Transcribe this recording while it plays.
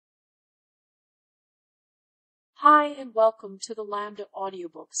Hi and welcome to the Lambda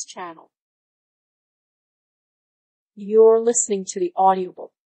Audiobooks channel. You're listening to the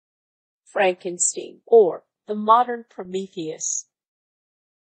audiobook Frankenstein or the Modern Prometheus.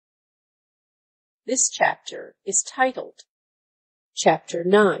 This chapter is titled Chapter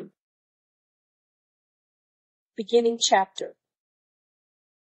 9. Beginning chapter.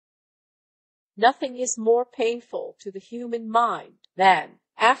 Nothing is more painful to the human mind than,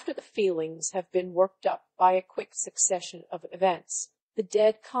 after the feelings have been worked up by a quick succession of events, the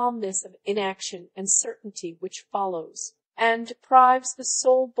dead calmness of inaction and certainty which follows, and deprives the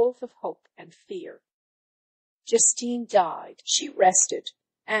soul both of hope and fear. Justine died, she rested,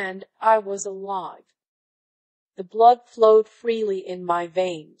 and I was alive. The blood flowed freely in my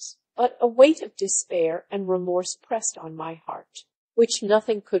veins, but a weight of despair and remorse pressed on my heart, which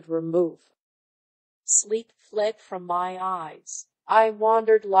nothing could remove. Sleep fled from my eyes. I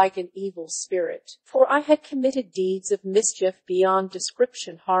wandered like an evil spirit, for I had committed deeds of mischief beyond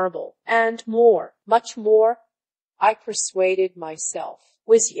description horrible, and more, much more, I persuaded myself,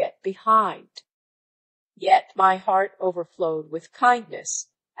 was yet behind. Yet my heart overflowed with kindness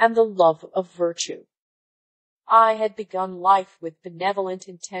and the love of virtue. I had begun life with benevolent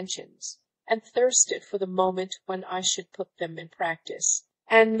intentions, and thirsted for the moment when I should put them in practice,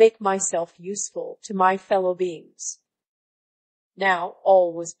 and make myself useful to my fellow beings. Now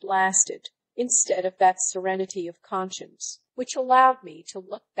all was blasted, instead of that serenity of conscience, which allowed me to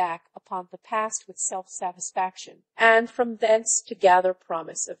look back upon the past with self-satisfaction, and from thence to gather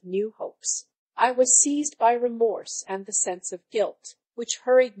promise of new hopes. I was seized by remorse and the sense of guilt, which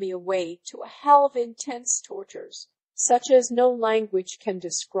hurried me away to a hell of intense tortures, such as no language can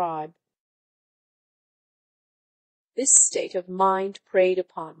describe. This state of mind preyed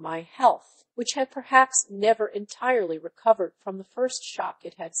upon my health, which had perhaps never entirely recovered from the first shock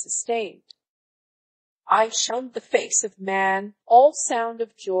it had sustained. I shunned the face of man. All sound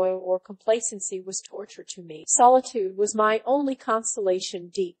of joy or complacency was torture to me. Solitude was my only consolation,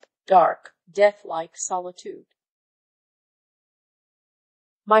 deep, dark, death-like solitude.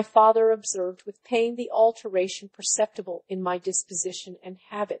 My father observed with pain the alteration perceptible in my disposition and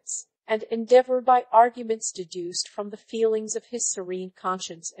habits, and endeavored by arguments deduced from the feelings of his serene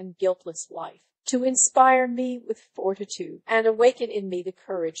conscience and guiltless life to inspire me with fortitude and awaken in me the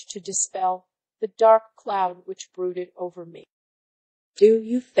courage to dispel the dark cloud which brooded over me. "Do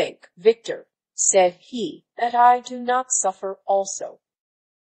you think, Victor," said he, "that I do not suffer also?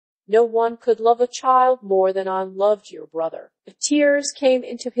 No one could love a child more than I loved your brother." The tears came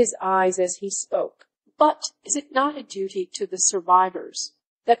into his eyes as he spoke. "But is it not a duty to the survivors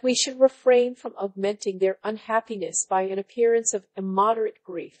that we should refrain from augmenting their unhappiness by an appearance of immoderate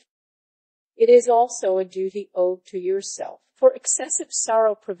grief? It is also a duty owed to yourself, for excessive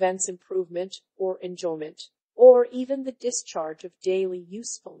sorrow prevents improvement or enjoyment, or even the discharge of daily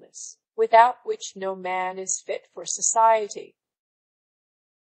usefulness, without which no man is fit for society."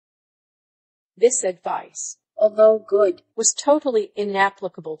 This advice, although good, was totally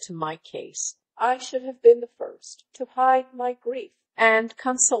inapplicable to my case. I should have been the first to hide my grief and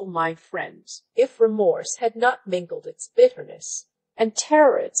console my friends, if remorse had not mingled its bitterness, and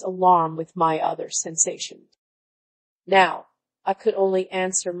terror its alarm with my other sensations. Now I could only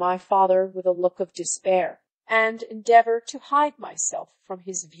answer my father with a look of despair, and endeavor to hide myself from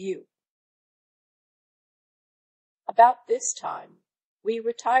his view. About this time we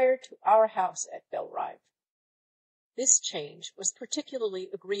retired to our house at Belrive. This change was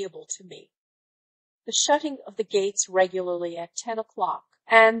particularly agreeable to me. The shutting of the gates regularly at 10 o'clock,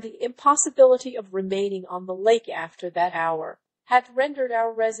 and the impossibility of remaining on the lake after that hour, had rendered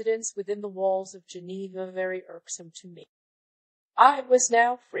our residence within the walls of Geneva very irksome to me. I was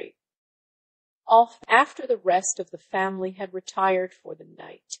now free. After the rest of the family had retired for the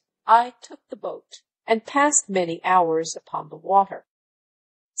night, I took the boat, and passed many hours upon the water.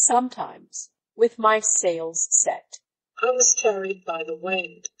 Sometimes, with my sails set, I was carried by the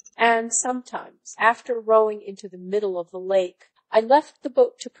wind, and sometimes, after rowing into the middle of the lake, I left the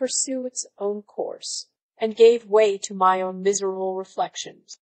boat to pursue its own course, and gave way to my own miserable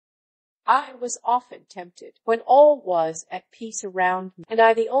reflections. I was often tempted, when all was at peace around me, and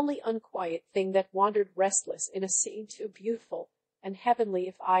I the only unquiet thing that wandered restless in a scene too beautiful and heavenly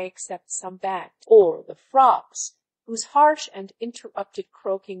if I except some bat, or the frogs, whose harsh and interrupted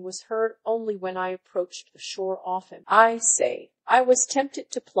croaking was heard only when I approached the shore often. I say, I was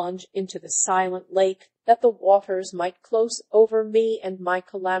tempted to plunge into the silent lake, that the waters might close over me and my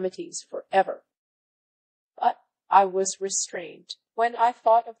calamities forever. But I was restrained when I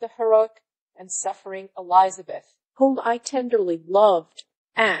thought of the heroic and suffering Elizabeth, whom I tenderly loved,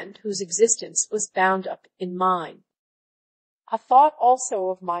 and whose existence was bound up in mine. I thought also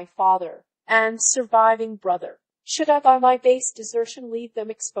of my father and surviving brother. Should I by my base desertion leave them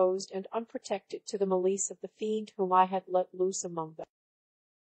exposed and unprotected to the malice of the fiend whom I had let loose among them?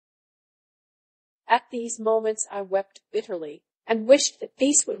 At these moments I wept bitterly, and wished that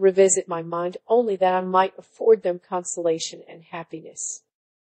peace would revisit my mind, only that I might afford them consolation and happiness.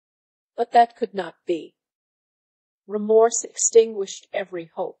 But that could not be. Remorse extinguished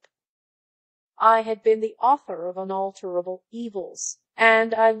every hope. I had been the author of unalterable evils,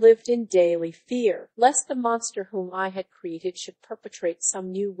 and I lived in daily fear lest the monster whom I had created should perpetrate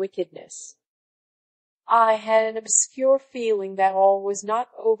some new wickedness. I had an obscure feeling that all was not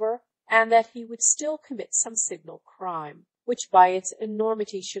over, and that he would still commit some signal crime, which by its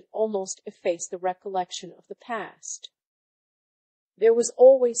enormity should almost efface the recollection of the past. There was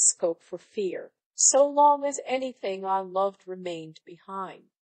always scope for fear, so long as anything I loved remained behind.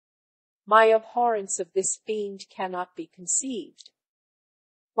 My abhorrence of this fiend cannot be conceived.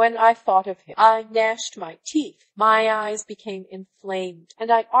 When I thought of him, I gnashed my teeth, my eyes became inflamed,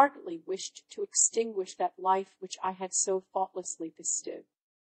 and I ardently wished to extinguish that life which I had so thoughtlessly bestowed.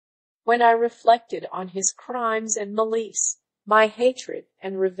 When I reflected on his crimes and malice, my hatred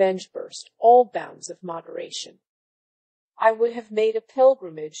and revenge burst all bounds of moderation. I would have made a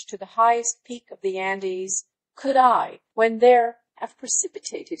pilgrimage to the highest peak of the Andes, could I, when there, have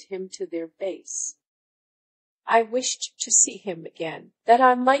precipitated him to their base. I wished to see him again, that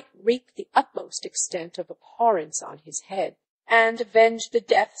I might wreak the utmost extent of abhorrence on his head, and avenge the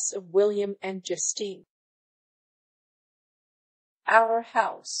deaths of William and Justine. Our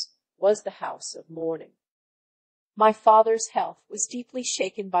house was the house of mourning. My father's health was deeply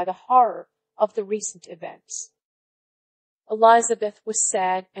shaken by the horror of the recent events. Elizabeth was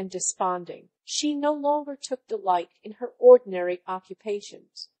sad and desponding. She no longer took delight in her ordinary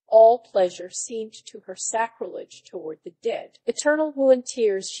occupations. All pleasure seemed to her sacrilege toward the dead. Eternal woe and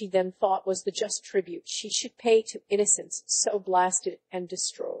tears, she then thought, was the just tribute she should pay to innocence so blasted and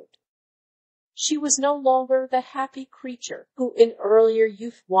destroyed. She was no longer the happy creature who in earlier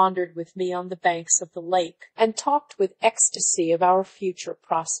youth wandered with me on the banks of the lake and talked with ecstasy of our future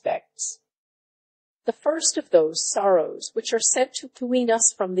prospects. The first of those sorrows which are sent to wean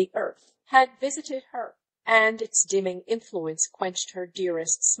us from the earth had visited her, and its dimming influence quenched her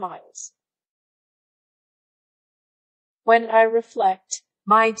dearest smiles. When I reflect,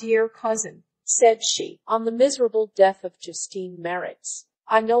 my dear cousin, said she, on the miserable death of Justine Maritz,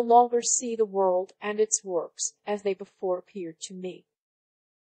 I no longer see the world and its works as they before appeared to me.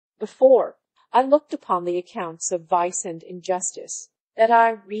 Before, I looked upon the accounts of vice and injustice that I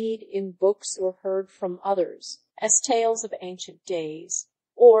read in books or heard from others as tales of ancient days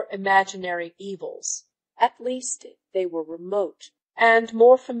or imaginary evils. At least they were remote and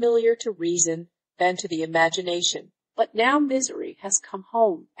more familiar to reason than to the imagination. But now misery has come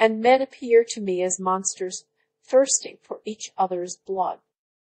home, and men appear to me as monsters thirsting for each other's blood.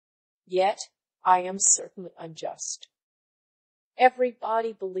 Yet I am certainly unjust.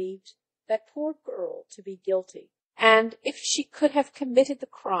 Everybody believed that poor girl to be guilty, and if she could have committed the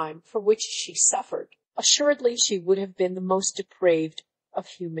crime for which she suffered, assuredly she would have been the most depraved of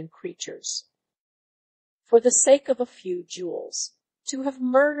human creatures. For the sake of a few jewels, to have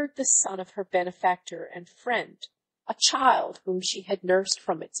murdered the son of her benefactor and friend, a child whom she had nursed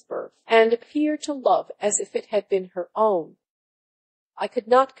from its birth, and appeared to love as if it had been her own. I could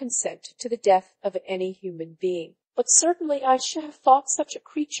not consent to the death of any human being, but certainly I should have thought such a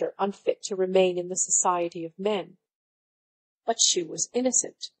creature unfit to remain in the society of men. But she was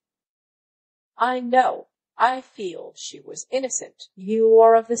innocent. I know, I feel she was innocent. You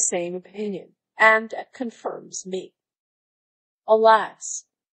are of the same opinion, and that confirms me. Alas!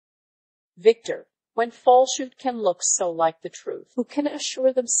 Victor, when falsehood can look so like the truth, who can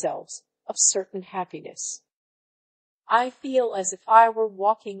assure themselves of certain happiness? I feel as if I were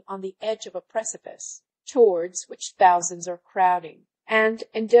walking on the edge of a precipice, towards which thousands are crowding, and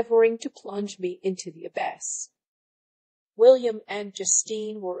endeavoring to plunge me into the abyss. William and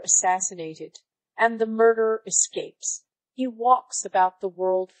Justine were assassinated, and the murderer escapes. He walks about the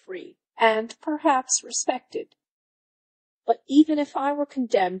world free, and perhaps respected. But even if I were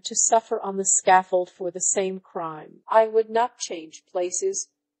condemned to suffer on the scaffold for the same crime, I would not change places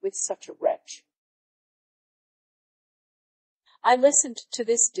with such a wretch. I listened to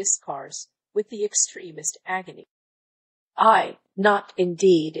this discourse with the extremest agony. I, not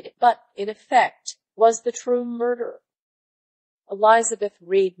indeed, but in effect, was the true murderer. Elizabeth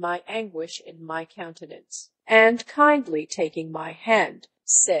read my anguish in my countenance, and kindly taking my hand,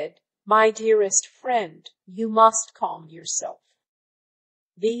 said, "My dearest friend, you must calm yourself.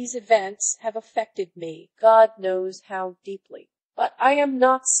 These events have affected me, God knows how deeply, but I am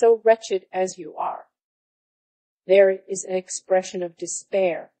not so wretched as you are. There is an expression of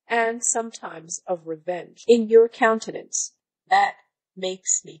despair, and sometimes of revenge, in your countenance, that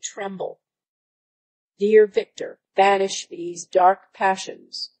makes me tremble. Dear Victor, banish these dark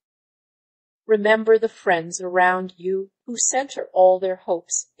passions. Remember the friends around you who center all their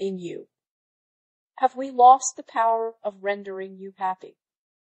hopes in you. Have we lost the power of rendering you happy?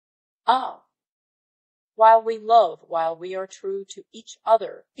 Ah! While we love, while we are true to each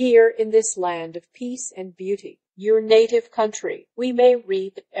other, here in this land of peace and beauty, your native country, we may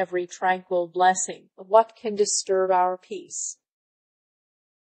reap every tranquil blessing. What can disturb our peace?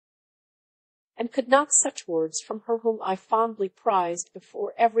 And could not such words from her whom I fondly prized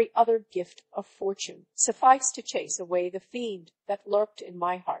before every other gift of fortune suffice to chase away the fiend that lurked in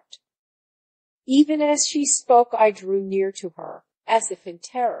my heart? Even as she spoke, I drew near to her, as if in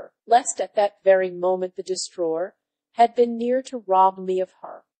terror, lest at that very moment the destroyer had been near to rob me of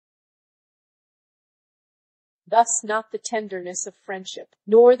her. Thus not the tenderness of friendship,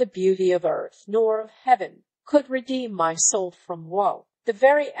 nor the beauty of earth, nor of heaven, could redeem my soul from woe. The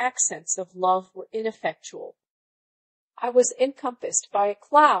very accents of love were ineffectual. I was encompassed by a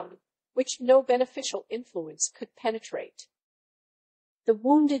cloud which no beneficial influence could penetrate. The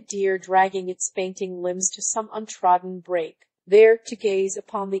wounded deer dragging its fainting limbs to some untrodden brake, there to gaze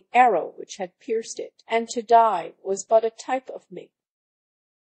upon the arrow which had pierced it, and to die, was but a type of me.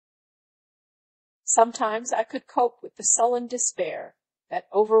 Sometimes I could cope with the sullen despair that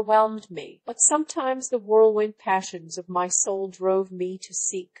overwhelmed me, but sometimes the whirlwind passions of my soul drove me to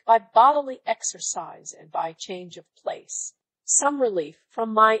seek, by bodily exercise and by change of place, some relief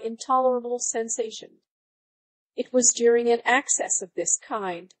from my intolerable sensation. It was during an access of this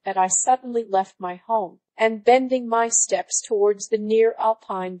kind that I suddenly left my home, and bending my steps towards the near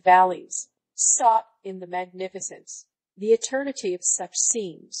alpine valleys, sought in the magnificence, the eternity of such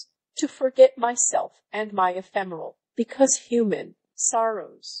scenes, to forget myself and my ephemeral, because human,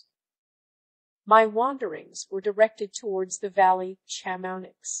 sorrows. My wanderings were directed towards the valley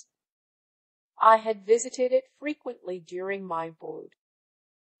Chamonix. I had visited it frequently during my boyhood.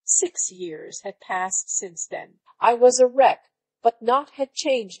 6 years had passed since then. I was a wreck, but naught had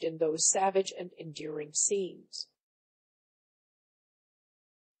changed in those savage and enduring scenes.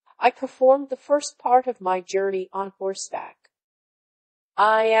 I performed the first part of my journey on horseback.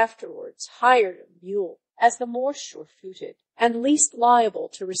 I afterwards hired a mule, as the more sure-footed and least liable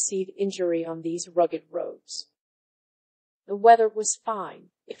to receive injury on these rugged roads. The weather was fine.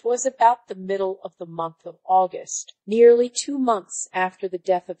 It was about the middle of the month of August, nearly 2 months after the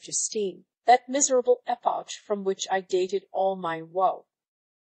death of Justine, that miserable epoch from which I dated all my woe.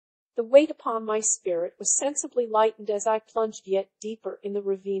 The weight upon my spirit was sensibly lightened as I plunged yet deeper in the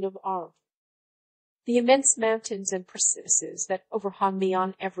ravine of Arve. The immense mountains and precipices that overhung me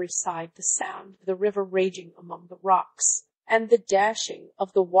on every side, the sound of the river raging among the rocks, and the dashing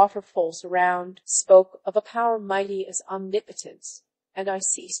of the waterfalls around, spoke of a power mighty as omnipotence, and I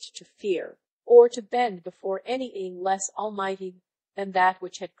ceased to fear, or to bend before anything less almighty than that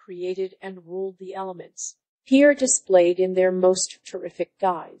which had created and ruled the elements, here displayed in their most terrific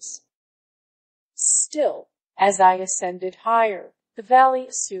guise. Still, as I ascended higher, the valley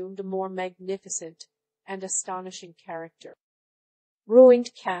assumed a more magnificent and astonishing character. Ruined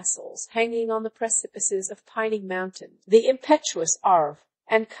castles hanging on the precipices of pining mountains, the impetuous Arve,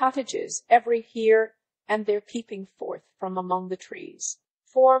 and cottages every here and there peeping forth from among the trees,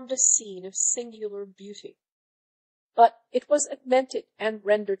 formed a scene of singular beauty. But it was augmented and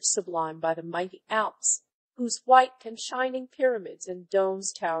rendered sublime by the mighty Alps, whose white and shining pyramids and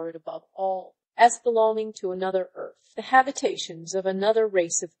domes towered above all, as belonging to another earth, the habitations of another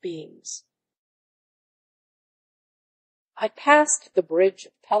race of beings. I passed the bridge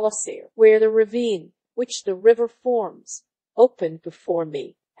of Pelisere, where the ravine, which the river forms, opened before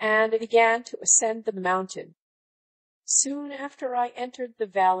me, and began to ascend the mountain. Soon after I entered the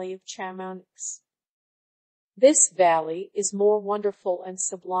valley of Chamonix. This valley is more wonderful and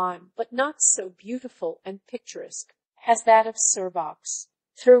sublime, but not so beautiful and picturesque as that of Servox,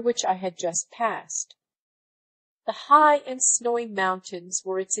 through which I had just passed. The high and snowy mountains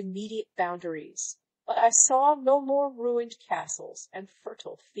were its immediate boundaries, but I saw no more ruined castles and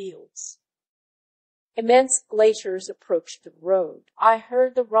fertile fields. Immense glaciers approached the road. I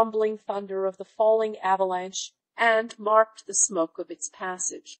heard the rumbling thunder of the falling avalanche and marked the smoke of its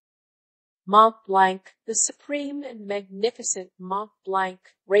passage. Mont Blanc, the supreme and magnificent Mont Blanc,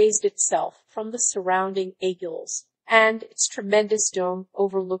 raised itself from the surrounding aiguilles, and its tremendous dome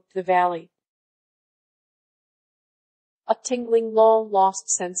overlooked the valley. A tingling, long-lost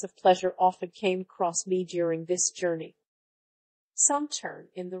sense of pleasure often came across me during this journey. Some turn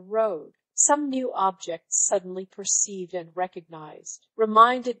in the road, some new object suddenly perceived and recognized,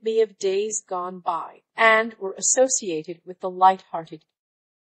 reminded me of days gone by, and were associated with the light-hearted.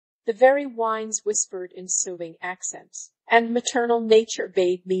 The very wines whispered in soothing accents, and maternal nature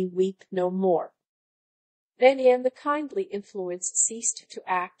bade me weep no more. Then, in the kindly influence ceased to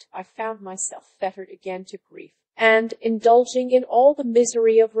act, I found myself fettered again to grief, and indulging in all the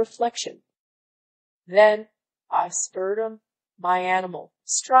misery of reflection. Then I spurred on my animal,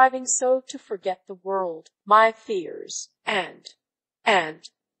 striving so to forget the world, my fears, and,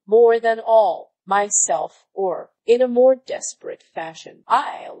 more than all, myself, or, in a more desperate fashion,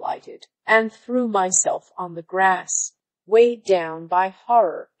 I alighted, and threw myself on the grass, weighed down by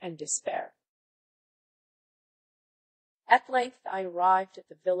horror and despair. At length I arrived at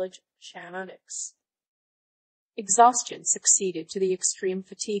the village of Chamonix. Exhaustion succeeded to the extreme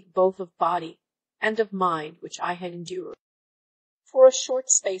fatigue both of body and of mind which I had endured. For a short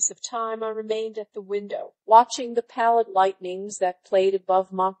space of time I remained at the window, watching the pallid lightnings that played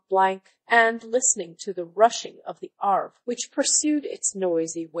above Mont Blanc, and listening to the rushing of the Arve, which pursued its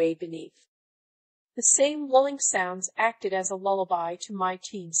noisy way beneath. The same lulling sounds acted as a lullaby to my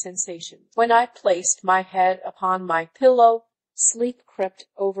teen sensations. When I placed my head upon my pillow, sleep crept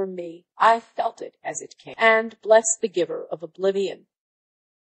over me. I felt it as it came, and blessed the giver of oblivion.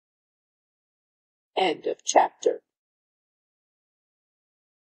 End of chapter.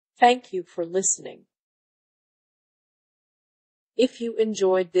 Thank you for listening. If you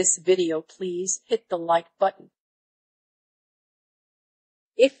enjoyed this video, please hit the like button.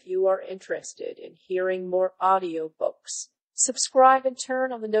 If you are interested in hearing more audiobooks, subscribe and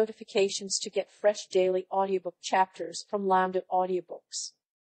turn on the notifications to get fresh daily audiobook chapters from Lambda Audiobooks.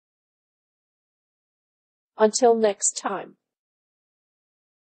 Until next time.